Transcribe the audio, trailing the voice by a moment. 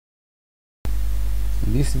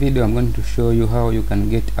In this video I'm going to show you how you can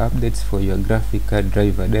get updates for your graphic card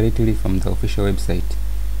driver directly from the official website.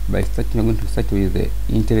 By starting, I'm going to start with the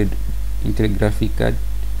Intel graphic card.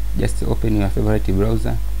 Just open your favorite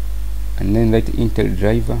browser and then write Intel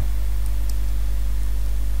driver.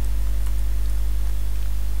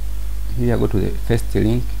 Here go to the first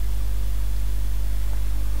link,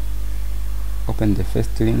 open the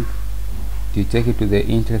first link, you take it to the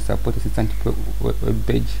Intel Support Assistant web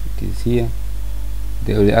page. It is here.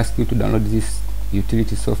 They will ask you to download this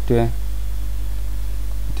utility software.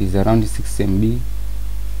 It is around 6 MB.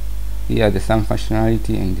 Here are some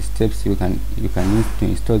functionality and the steps you can use to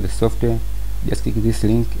install the software. Just click this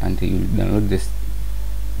link and you will download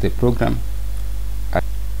the program.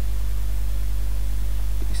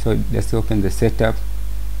 So just open the setup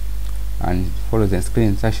and follow the screen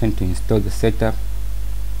instruction to install the setup.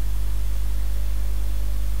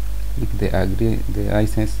 Click the agree the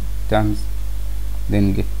license terms,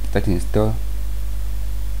 then get start install.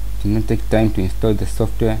 It will not take time to install the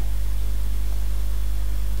software.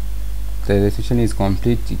 The installation is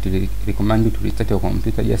complete. It will recommend you to restart your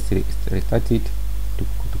computer. Just restart it to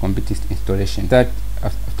complete this installation.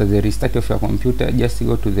 After the restart of your computer, just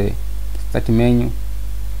go to the start menu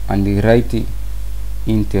and write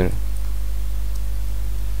Intel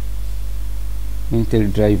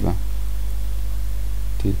driver.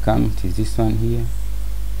 It will come. It is this one here.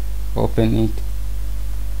 Open it.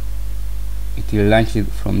 It will launch it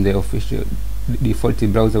from the official default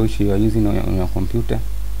browser which you are using on your computer.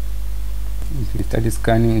 If you start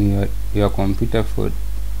scanning your computer for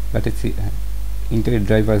latest Intel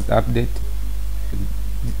drivers update,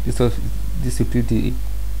 this utility,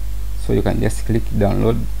 so you can just click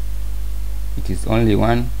download. It is only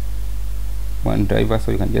one driver,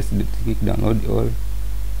 so you can just click download all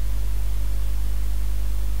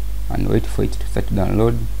and wait for it to start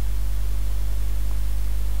download.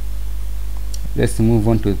 Let's move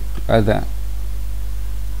on to other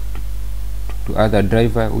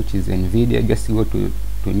driver, which is Nvidia. Just go to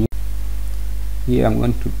new. Here I'm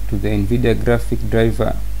going to the Nvidia graphic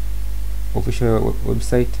driver official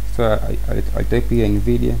website. So I'll type here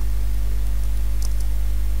Nvidia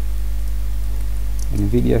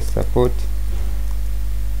support.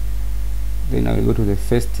 Then I will go to the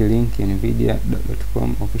first link,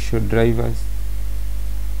 nvidia.com official drivers.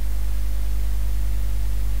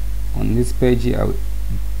 On this page I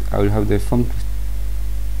will have the form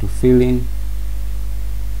to fill in.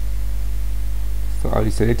 So I will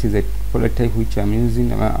select the folder type which I'm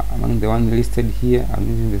using. Among the ones listed here, I'm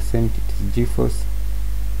using the same. It is GeForce.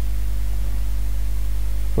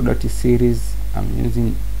 Product series, I'm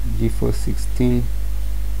using GeForce 16.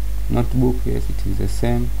 Notebook, yes, it is the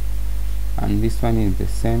same, and this one is the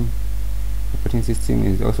same. Operating system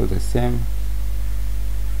is also the same.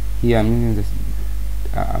 Here I'm using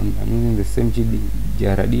the same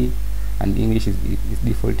GRD, and English is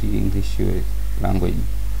default English language.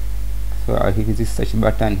 So I'll click this search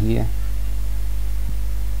button here.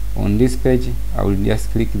 On this page I will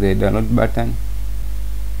just click the download button.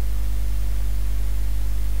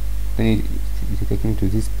 Then it will take me to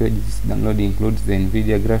this page. This download includes the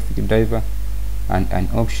Nvidia graphic driver and an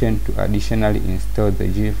option to additionally install the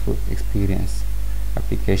GeForce Experience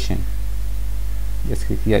application. Just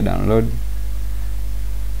click here download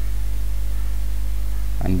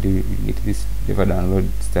and you get this driver download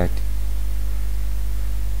start.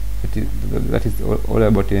 That is all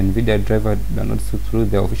about the Nvidia driver downloads through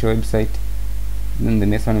the official website. Then the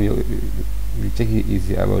next one we'll check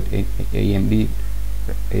is about AMD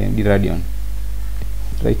Radeon.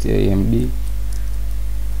 Write AMD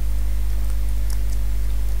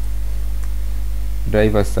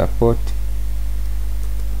driver support.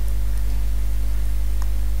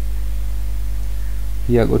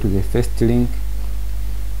 Here go to the first link.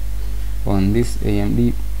 On this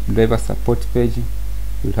AMD driver support page,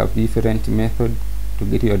 you have different method to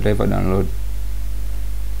get your driver download.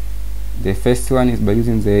 The first one is by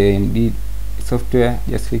using the AMD software.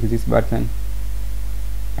 Just click this button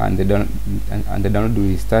and the download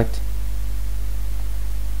will start.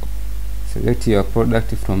 Select your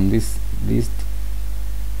product from this list.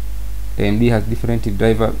 AMD has different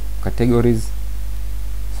driver categories,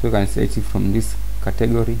 so you can select it from this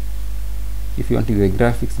category. If you want the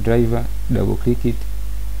graphics driver, double click it.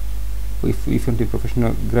 If you want the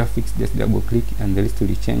professional graphics, just double click and the list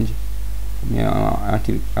will change.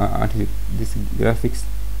 Until this graphics,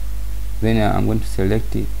 then I'm going to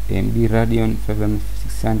select the AMD Radeon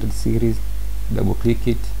 5600 series. Double click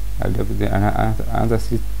it. I'll have the another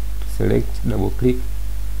series to select. Double click,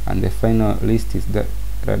 and the final list is the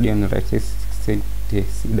Radeon RTX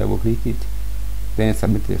 60. Double click it, then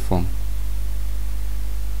submit the form.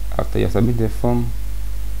 after you submit the form,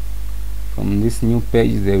 from this new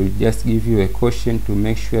page they will just give you a caution to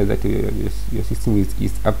make sure that your system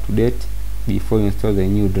is up to date before you install the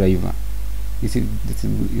new driver. This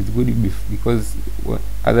is good because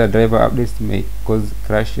other driver updates may cause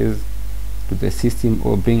crashes to the system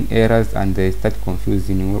or bring errors, and they start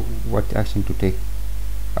confusing what action to take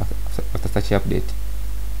after such update.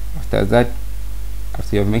 After that,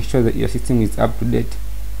 after you have made sure that your system is up to date,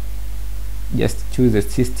 just choose the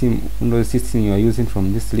system, Windows system you are using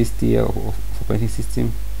from this list here of operating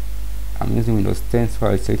system. I'm using Windows 10, so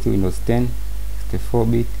I'll select Windows 10,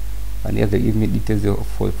 64-bit, and here they give me details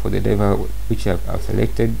for the driver which I've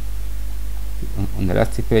selected on the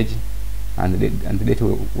last page, and the date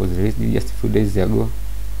was released just a few days ago.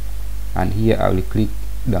 And here I will click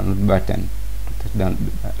download button to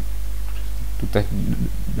touch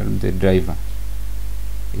download the driver.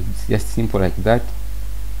 It's just simple like that.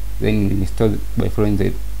 Then you install by following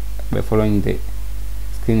the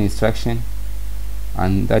screen instruction,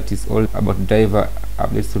 and that is all about driver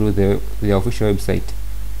updates through the official website.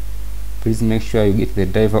 Please make sure you get the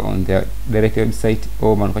driver on the direct website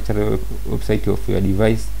or manufacturer website of your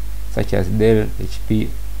device, such as Dell, HP,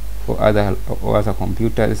 or other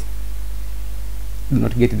computers. Do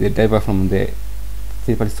not get the driver from the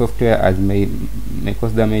third-party software, as may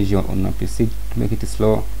cause damage on a PC to make it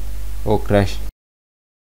slow or crash.